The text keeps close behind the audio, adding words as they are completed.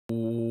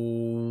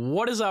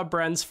What is up,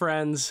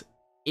 friends?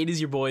 It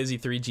is your boy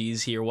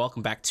Z3Gs here.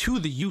 Welcome back to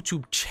the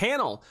YouTube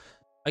channel.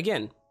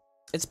 Again,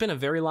 it's been a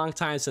very long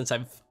time since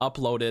I've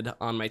uploaded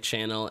on my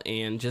channel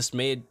and just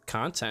made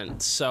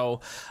content.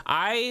 So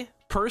I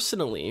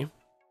personally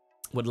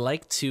would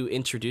like to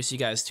introduce you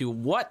guys to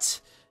what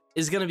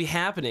is going to be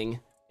happening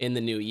in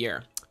the new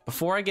year.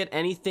 Before I get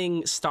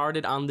anything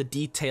started on the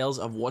details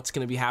of what's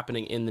going to be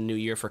happening in the new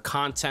year for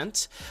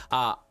content,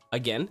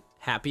 again,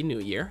 Happy New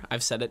Year.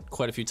 I've said it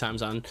quite a few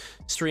times on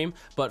stream,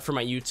 but for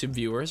my YouTube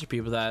viewers or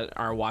people that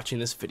are watching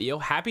this video,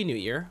 Happy New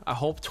Year. I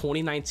hope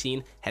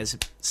 2019 has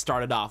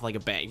started off like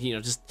a bang, you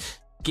know, just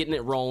getting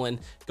it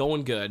rolling,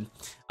 going good.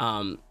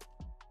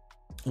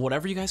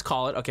 Whatever you guys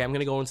call it. Okay, I'm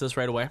gonna go into this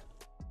right away.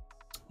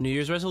 New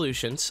Year's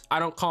resolutions. I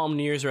don't call them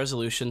New Year's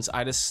resolutions.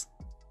 I just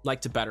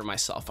like to better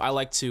myself. I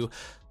like to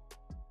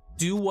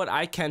do what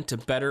I can to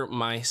better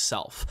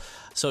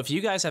myself. So if you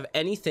guys have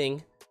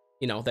anything,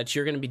 you know, that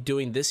you're going to be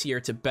doing this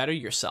year to better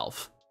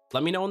yourself,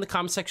 let me know in the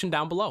comment section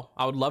down below.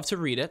 I would love to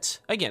read it.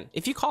 Again,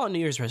 if you call it New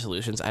Year's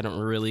resolutions, I don't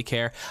really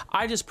care.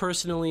 I just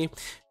personally,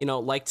 you know,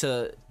 like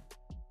to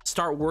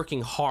start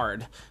working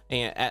hard.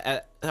 And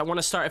if I want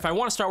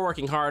to start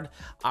working hard,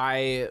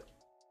 I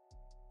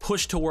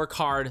push to work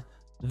hard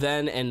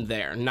then and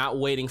there, not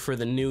waiting for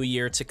the new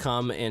year to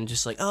come and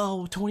just like,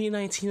 oh,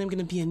 2019, I'm going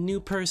to be a new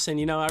person.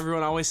 You know,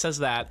 everyone always says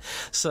that.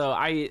 So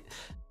I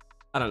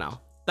don't know.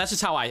 That's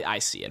just how I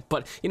see it.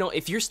 But, you know,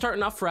 if you're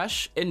starting off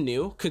fresh and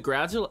new,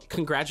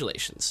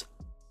 congratulations.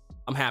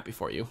 I'm happy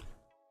for you.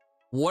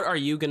 What are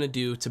you going to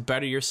do to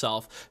better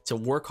yourself, to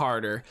work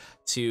harder,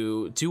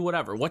 to do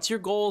whatever? What's your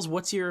goals?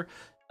 What's your,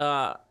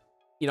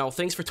 you know,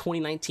 things for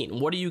 2019?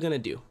 What are you going to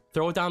do?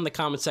 Throw it down in the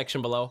comment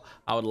section below.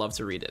 I would love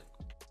to read it.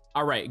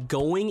 All right,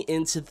 going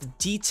into the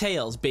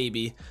details,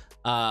 baby,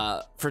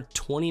 for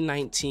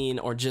 2019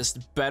 or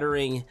just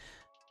bettering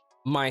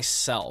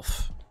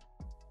myself.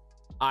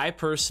 I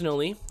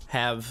personally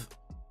have,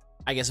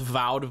 I guess,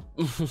 vowed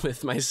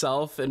with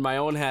myself in my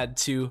own head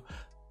to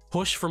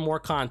push for more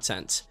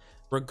content,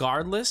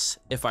 regardless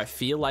if I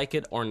feel like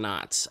it or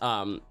not.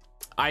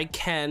 I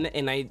can,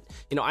 and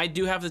I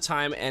do have the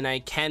time, and I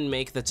can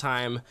make the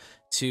time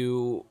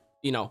to,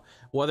 you know,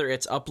 whether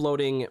it's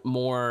uploading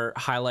more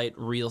highlight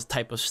reels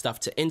type of stuff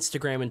to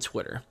Instagram and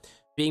Twitter,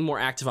 being more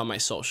active on my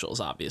socials,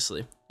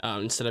 obviously.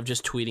 Instead of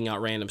just tweeting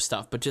out random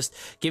stuff, but just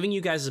giving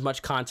you guys as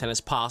much content as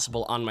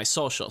possible on my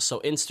socials. So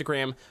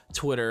Instagram,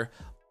 Twitter,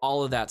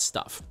 all of that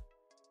stuff.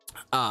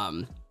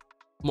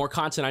 More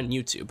content on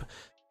YouTube.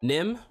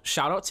 Nim,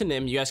 shout out to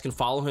Nim. You guys can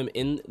follow him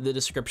in the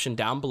description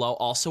down below.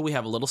 Also, we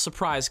have a little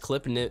surprise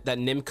clip that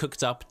Nim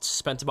cooked up,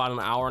 spent about an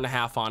hour and a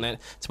half on it.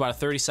 It's about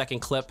a 30-second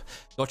clip.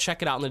 Go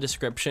check it out in the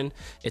description.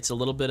 It's a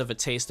little bit of a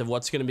taste of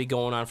what's going to be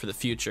going on for the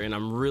future, and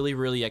I'm really,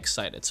 really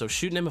excited. So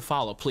shoot Nim a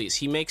follow, please.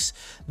 He makes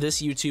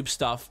this YouTube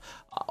stuff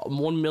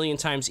 1 million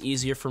times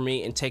easier for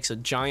me and takes a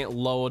giant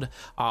load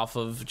off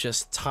of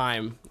just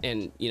time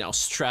and, you know,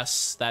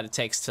 stress that it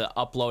takes to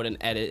upload and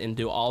edit and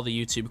do all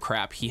the YouTube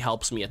crap. He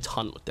helps me a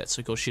ton with it.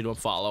 So go shoot him a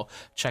follow.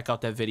 Check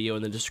out that video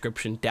in the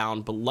description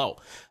down below.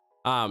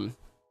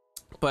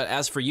 But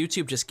as for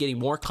YouTube, just getting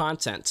more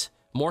content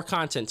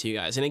to you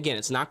guys. And again,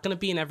 it's not going to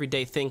be an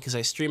everyday thing because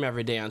I stream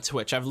every day on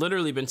Twitch. I've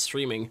literally been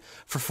streaming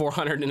for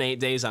 408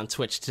 days on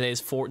Twitch.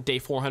 Today's day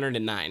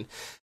 409.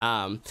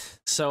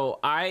 So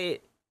I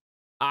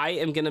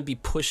am going to be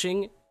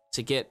pushing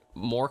to get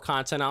more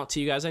content out to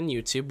you guys on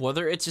YouTube,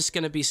 whether it's just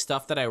going to be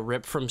stuff that I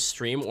rip from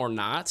stream or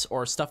not,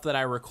 or stuff that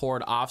I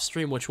record off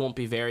stream, which won't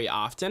be very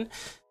often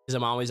because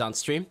I'm always on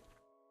stream.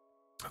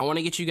 I want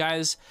to get you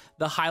guys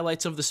the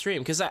highlights of the stream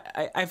because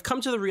I've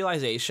come to the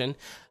realization,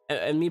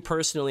 and me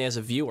personally as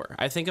a viewer,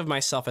 I think of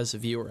myself as a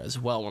viewer as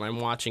well when I'm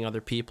watching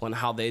other people and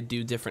how they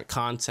do different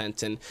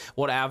content and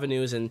what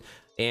avenues and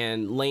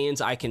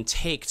lanes I can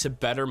take to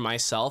better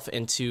myself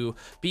and to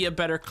be a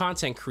better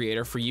content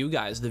creator for you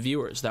guys, the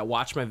viewers that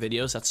watch my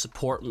videos, that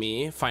support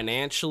me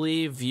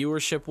financially,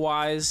 viewership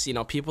wise, you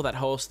know, people that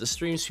host the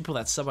streams, people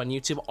that sub on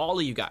YouTube, all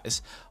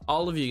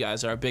of you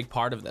guys are a big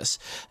part of this.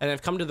 And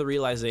I've come to the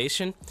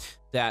realization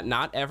that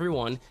not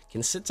everyone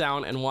can sit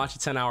down and watch a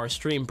 10-hour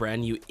stream,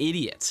 Bren, you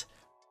idiot.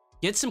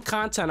 Get some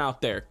content out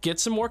there. Get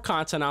some more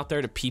content out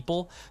there to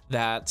people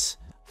that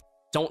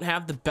don't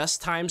have the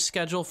best time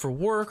schedule for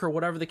work or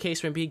whatever the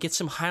case may be. Get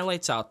some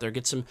highlights out there.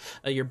 Get some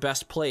your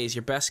best plays,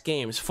 your best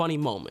games, funny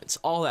moments,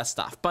 all that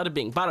stuff. Bada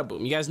bing, bada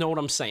boom. You guys know what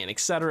I'm saying,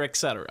 etc.,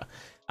 etc.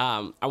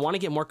 I want to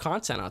get more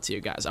content out to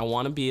you guys. I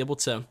want to be able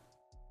to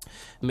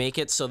make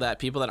it so that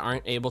people that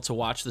aren't able to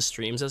watch the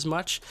streams as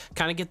much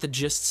kind of get the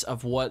gists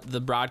of what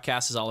the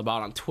broadcast is all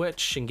about on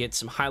Twitch and get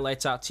some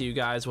highlights out to you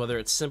guys, whether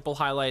it's simple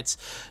highlights,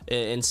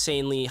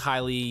 insanely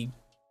highly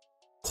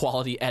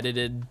quality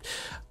edited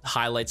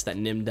highlights that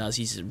Nim does.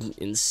 He's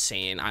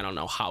insane. I don't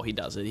know how he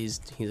does it. He's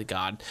a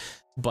god.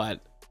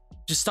 But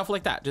just stuff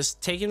like that,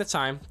 just taking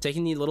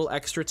the little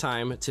extra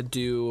time to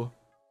do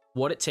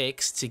what it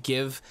takes to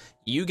give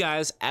you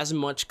guys as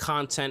much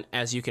content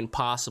as you can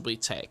possibly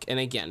take. And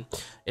again,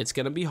 it's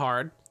gonna be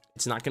hard,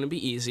 it's not gonna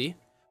be easy,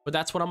 But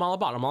that's what I'm all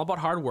about. I'm all about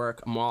hard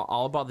work. I'm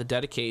all about the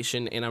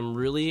dedication, and I'm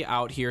really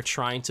out here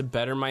trying to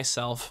better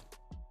myself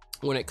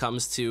when it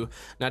comes to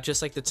not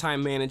just like the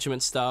time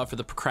management stuff or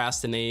the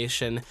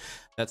procrastination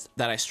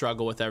that I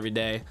struggle with every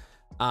day,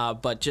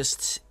 but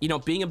just, you know,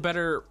 being a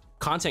better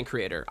content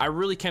creator. I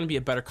really can be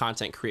a better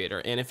content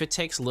creator, and if it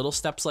takes little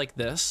steps like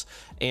this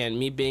and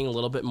me being a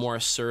little bit more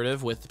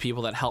assertive with the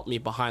people that help me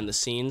behind the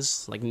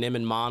scenes, like Nim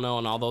and Mono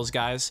and all those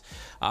guys,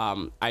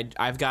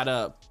 I've got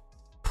to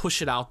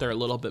push it out there a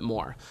little bit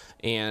more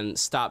and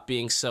stop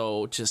being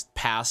so just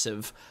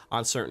passive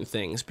on certain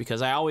things,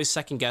 because I always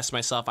second guess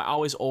myself. I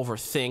always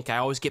overthink. I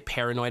always get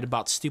paranoid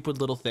about stupid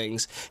little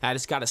things. And I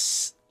just got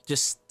to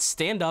just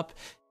stand up,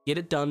 get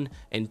it done,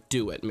 and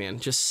do it, man.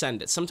 Just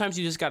send it. Sometimes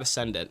you just got to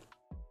send it.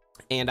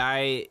 And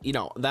you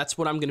know, that's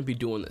what I'm going to be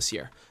doing this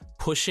year.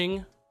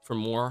 Pushing for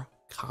more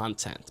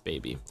content,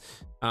 baby.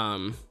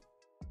 But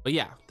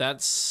yeah,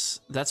 that's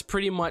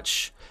pretty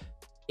much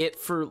it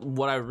for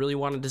what I really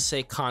wanted to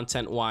say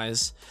content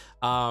wise.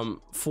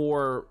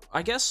 For,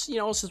 I guess, you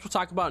know, since we're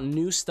talking about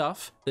new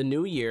stuff, the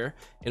new year,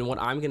 and what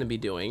I'm going to be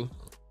doing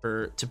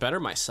to better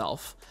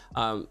myself,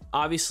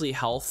 obviously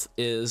health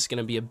is going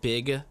to be a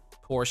big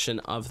portion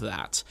of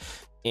that.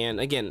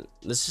 And again,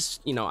 this is,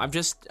 you know, I've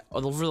just,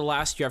 over the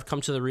last year, I've come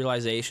to the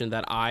realization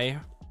that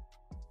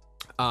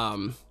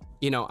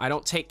you know, I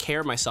don't take care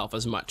of myself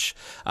as much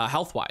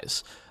health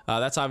wise.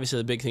 That's obviously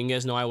the big thing. You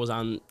guys know I was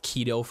on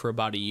keto for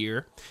about a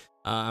year.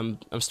 I'm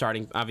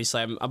starting,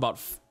 obviously I'm about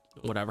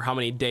whatever, how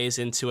many days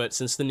into it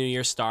since the new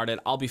year started.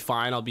 I'll be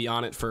fine. I'll be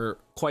on it for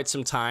quite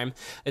some time.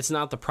 It's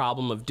not the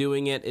problem of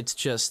doing it. It's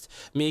just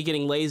me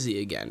getting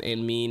lazy again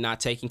and me not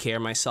taking care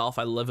of myself.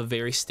 I live a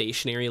very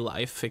stationary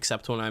life,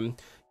 except when I'm,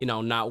 you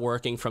know, not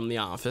working from the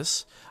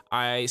office.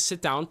 I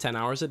sit down 10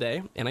 hours a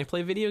day and I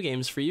play video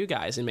games for you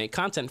guys and make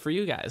content for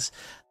you guys.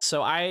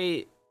 So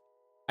I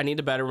need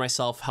to better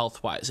myself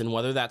health wise, and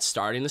whether that's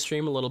starting the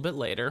stream a little bit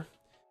later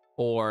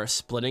or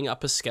splitting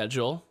up a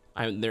schedule.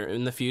 There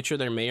in the future,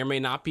 there may or may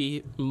not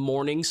be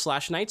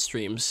morning/night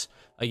streams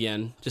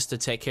again, just to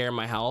take care of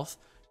my health,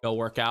 go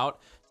work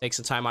out, take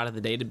some time out of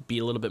the day to be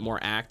a little bit more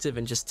active,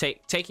 and just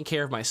taking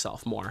care of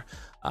myself more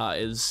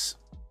is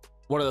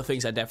one of the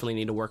things I definitely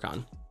need to work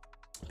on,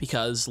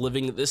 because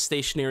living this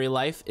stationary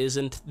life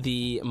isn't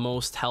the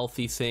most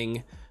healthy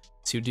thing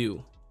to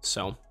do.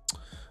 So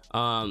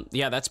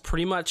yeah, that's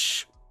pretty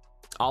much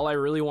all I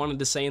really wanted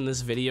to say in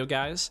this video,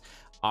 guys.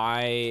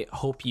 I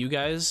hope you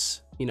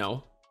guys, you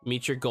know,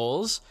 meet your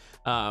goals,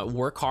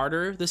 work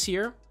harder this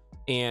year,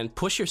 and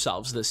push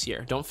yourselves this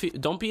year.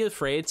 Don't be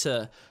afraid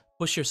to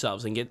push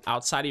yourselves and get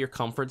outside of your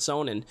comfort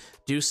zone and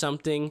do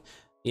something,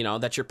 you know,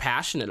 that you're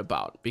passionate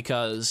about.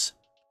 Because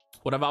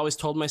what I've always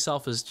told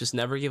myself is just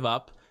never give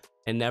up,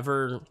 and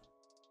never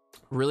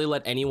really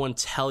let anyone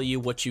tell you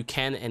what you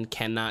can and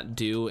cannot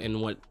do,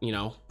 and what, you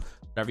know,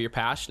 whatever you're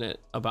passionate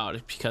about,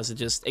 because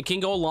it can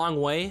go a long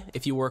way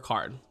if you work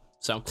hard.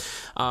 So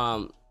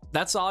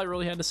that's all I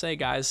really had to say,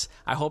 guys.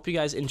 I hope you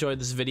guys enjoyed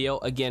this video.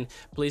 Again,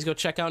 please go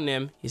check out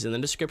Nim. He's in the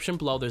description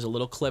below. There's a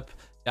little clip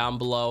down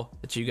below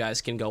that you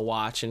guys can go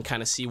watch and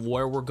kind of see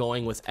where we're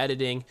going with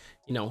editing,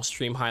 you know,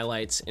 stream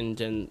highlights,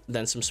 and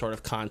then some sort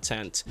of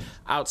content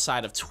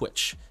outside of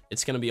Twitch.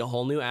 It's going to be a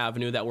whole new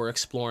avenue that we're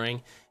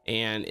exploring,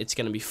 and it's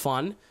going to be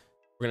fun.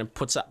 We're going to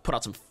put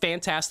out some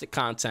fantastic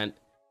content,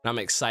 and I'm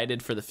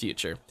excited for the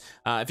future.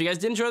 If you guys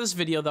did enjoy this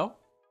video, though,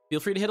 feel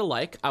free to hit a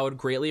like. I would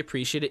greatly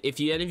appreciate it. If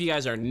any of you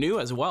guys are new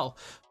as well,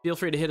 feel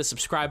free to hit a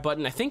subscribe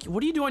button. I think,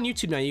 what do you do on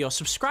YouTube now? You go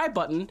subscribe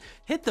button,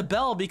 hit the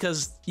bell,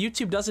 because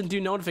YouTube doesn't do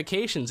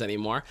notifications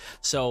anymore.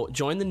 So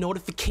join the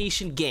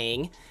notification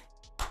gang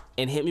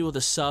and hit me with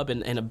a sub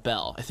and a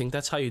bell. I think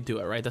that's how you do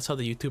it, right? That's how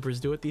the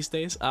YouTubers do it these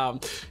days.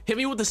 Hit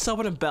me with a sub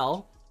and a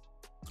bell.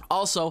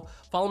 Also,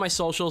 follow my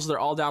socials. They're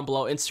all down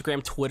below.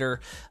 Instagram, Twitter,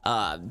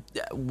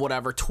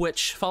 whatever,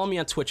 Twitch. Follow me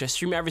on Twitch. I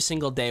stream every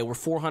single day. We're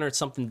 400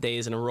 something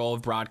days in a row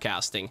of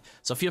broadcasting.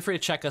 So feel free to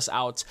check us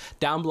out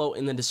down below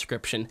in the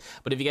description.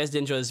 But if you guys did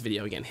enjoy this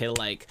video, again, hit a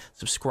like,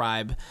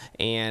 subscribe,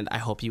 and I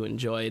hope you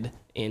enjoyed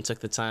and took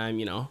the time.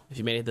 You know, if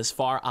you made it this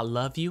far, I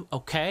love you,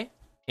 okay?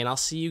 And I'll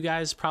see you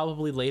guys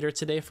probably later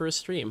today for a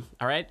stream.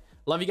 All right?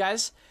 Love you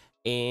guys.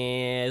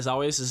 And as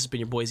always, this has been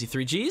your boy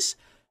Z3Gs.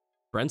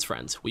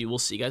 Friends, we will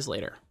see you guys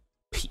later.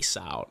 Peace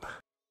out.